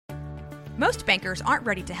Most bankers aren't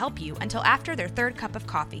ready to help you until after their third cup of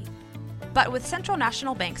coffee. But with Central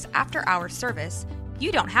National Bank's after-hours service,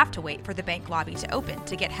 you don't have to wait for the bank lobby to open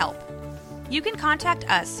to get help. You can contact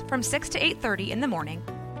us from 6 to 8:30 in the morning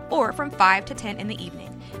or from 5 to 10 in the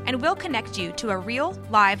evening, and we'll connect you to a real,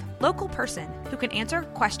 live, local person who can answer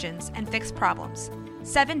questions and fix problems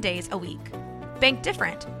 7 days a week. Bank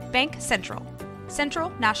different. Bank Central. Central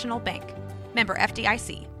National Bank. Member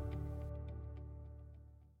FDIC.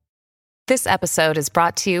 This episode is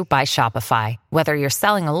brought to you by Shopify. Whether you're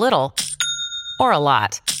selling a little or a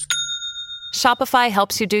lot, Shopify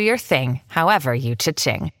helps you do your thing, however you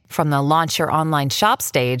cha-ching. From the launch your online shop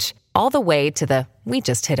stage, all the way to the we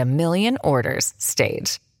just hit 1 million orders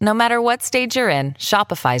stage. No matter what stage you're in,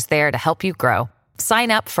 Shopify's there to help you grow.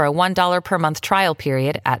 Sign up for a $1 per month trial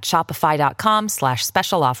period at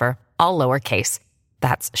shopify.com/special offer, all lowercase.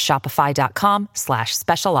 That's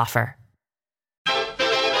shopify.com/special offer.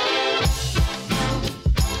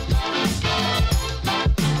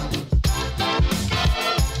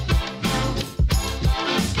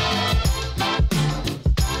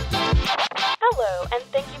 Hello, and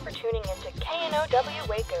thank you for tuning into KNOW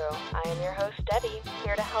Waco. I am your host, Debbie,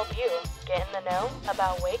 here to help you get in the know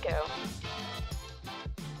about Waco.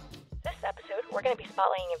 This episode, we're going to be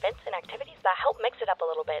spotlighting events and activities that help mix it up a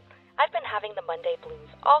little bit. I've been having the Monday blues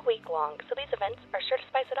all week long, so these events are sure to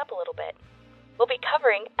spice it up a little bit. We'll be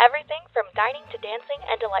covering everything from dining to dancing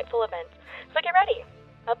and delightful events, so get ready.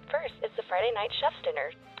 Up first is the Friday night chef's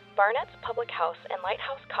dinner. Barnett's Public House and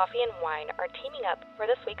Lighthouse Coffee and Wine are teaming up for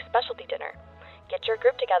this week's specialty dinner. Get your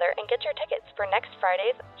group together and get your tickets for next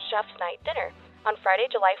Friday's Chef's Night Dinner on Friday,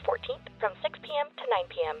 July 14th from 6 p.m. to 9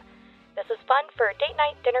 p.m. This is fun for a date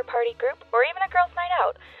night, dinner party group, or even a girls' night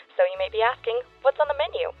out, so you may be asking, what's on the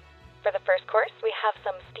menu? For the first course, we have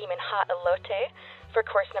some steaming hot elote. For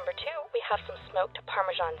course number 2, we have some smoked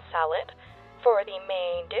Parmesan salad. For the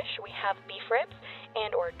main dish, we have beef ribs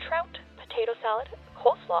and or trout, potato salad,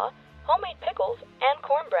 coleslaw, homemade pickles, and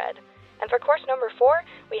cornbread. And for course number 4,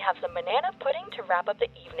 we have some banana pudding to wrap up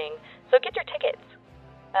the evening, so get your tickets.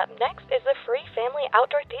 Up next is the free family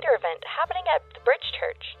outdoor theater event happening at the Bridge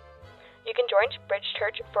Church. You can join Bridge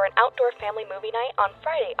Church for an outdoor family movie night on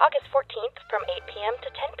Friday, August 14th from 8 p.m. to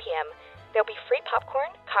 10 p.m. There'll be free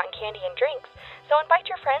popcorn, cotton candy, and drinks, so invite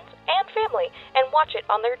your friends and family and watch it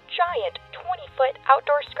on their giant 20-foot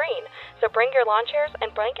outdoor screen. So bring your lawn chairs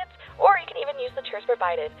and blankets, or you can even use the chairs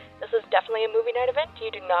provided. This is definitely a movie night event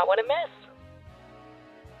you do not want to miss.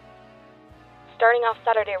 Starting off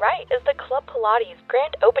Saturday right is the Club Pilates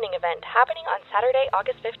grand opening event happening on Saturday,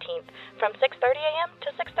 August 15th from 6:30 a.m.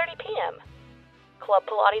 to 6:30 p.m. Club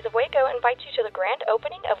Pilates of Waco invites you to the grand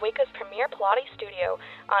opening of Waco's premier Pilates studio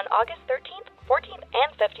on August 13th, 14th,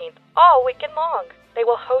 and 15th, all weekend long. They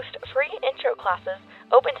will host free intro classes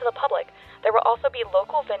open to the public. There will also be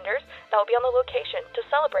local vendors that will be on the location to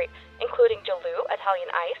celebrate, including Jaloo Italian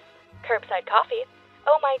Ice, curbside coffee,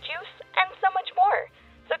 Oh My Juice, and so much more.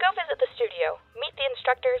 So go visit the studio, meet the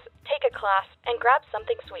instructors, take a class, and grab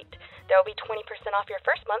something sweet. There will be 20% off your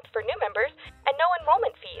first month for new members and no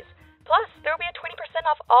enrollment fees. Plus, there will be a 20%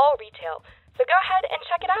 off all retail. So go ahead and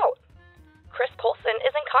check it out. Chris Colson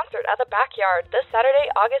is in concert at the Backyard this Saturday,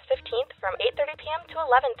 August 15th from 8:30 p.m. to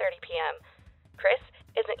 11:30 p.m. Chris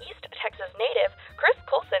is an East Texas native. Chris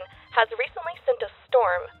Colson has recently sent a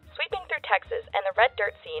storm sweeping through Texas and the red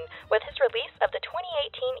dirt scene with his release of the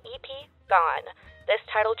 2018 EP, Gone. This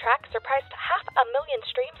title track surpassed 500,000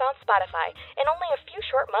 streams on Spotify in only a few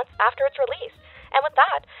short months after its release. And with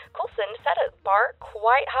that, Colson set a bar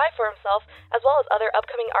quite high for himself, as well as other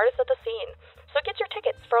upcoming artists at the scene. So get your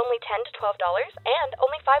tickets for only $10 to $12 and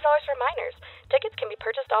only $5 for minors. Tickets can be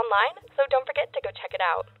purchased online, so don't forget to go check it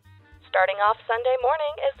out. Starting off Sunday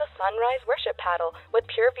morning is the Sunrise Worship Paddle with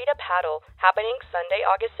Pure Vita Paddle, happening Sunday,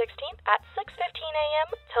 August 16th at 6:15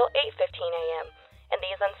 a.m. till 8:15 a.m. In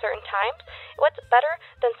these uncertain times, what's better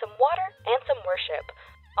than some water and some worship?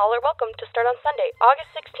 All are welcome to start on Sunday,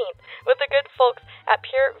 August 16th, with the good folks at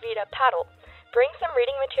Pure Vita Paddle. Bring some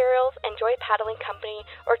reading materials, enjoy paddling company,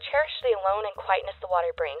 or cherish the alone and quietness the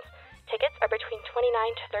water brings. Tickets are between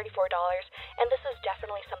 $29 to $34, and this is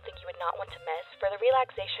definitely something you would not want to miss for the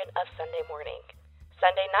relaxation of Sunday morning.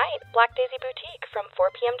 Sunday night, Black Daisy Boutique from 4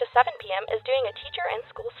 p.m. to 7 p.m. is doing a teacher and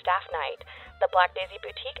school staff night. The Black Daisy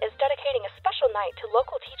Boutique is dedicating a special night to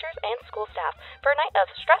local teachers and school staff for a night of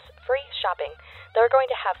stress-free shopping. They're going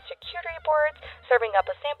to have charcuterie boards, serving up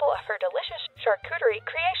a sample of her delicious charcuterie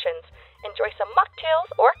creations. Enjoy some mocktails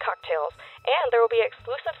or cocktails, and there will be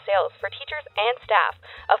exclusive sales for teachers and staff.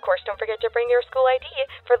 Of course, don't forget to bring your school ID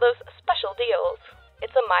for those special deals.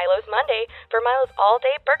 It's a Milo's Monday for Milo's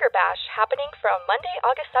All-Day Burger Bash, happening from Monday,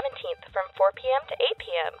 August 17th from 4 p.m. to 8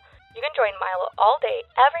 p.m. You can join Milo all day,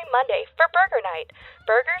 every Monday, for Burger Night.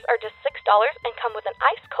 Burgers are just $6 and come with an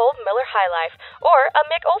ice-cold Miller High Life or a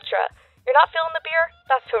Mick Ultra. You're not feeling the beer?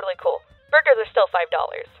 That's totally cool. Burgers are still $5.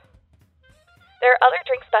 There are other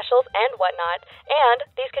drink specials and whatnot, and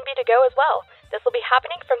these can be to go as well. This will be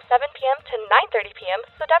happening from 7 p.m. to 9:30 p.m.,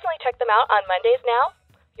 so definitely check them out on Mondays now.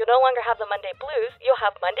 You'll no longer have the Monday blues, you'll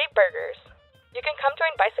have Monday burgers. You can come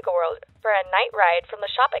join Bicycle World for a night ride from the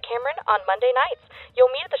shop at Cameron on Monday nights. You'll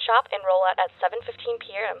meet at the shop and roll out at 7:15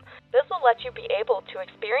 p.m. This will let you be able to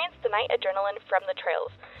experience the night adrenaline from the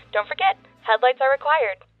trails. Don't forget, headlights are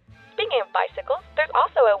required. Speaking of bicycles, there's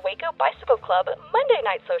also a Waco Bicycle Club Monday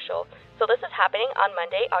night social. So this is happening on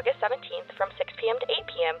Monday, August 17th from 6 p.m. to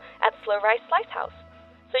 8 p.m. at Slow Rice Slice House.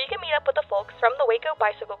 So you can meet up with the folks from the Waco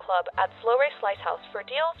Bicycle Club at Slow Rice Slice House for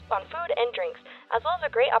deals on food and drinks, as well as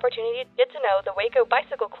a great opportunity to get to know the Waco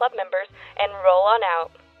Bicycle Club members and roll on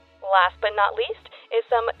out. Last but not least is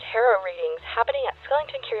some tarot readings happening at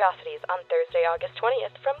Skellington Curiosities on Thursday, August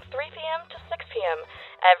 20th from 3 p.m. to 6 p.m.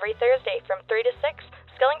 Every Thursday from 3 to 6,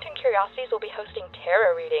 Skellington Curiosities will be hosting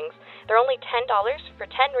tarot readings. They're only $10 for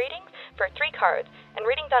 10 readings for 3 cards, and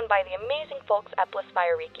reading done by the amazing folks at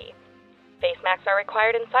Blissfire Reiki. Face masks are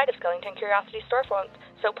required inside of Skellington Curiosity storefronts,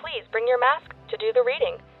 so please bring your mask to do the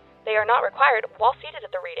reading. They are not required while seated at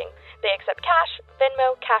the reading. They accept cash,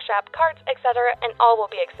 Venmo, Cash App, cards, etc., and all will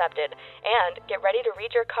be accepted. And get ready to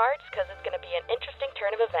read your cards because it's going to be an interesting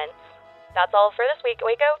turn of events. That's all for this week,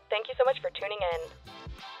 Waco. Thank you so much for tuning in.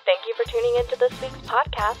 Thank you for tuning into this week's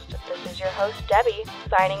podcast. This is your host, Debbie,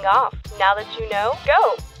 signing off. Now that you know,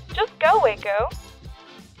 go! Just go, Waco!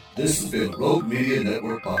 This has been Rogue Media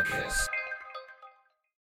Network Podcast.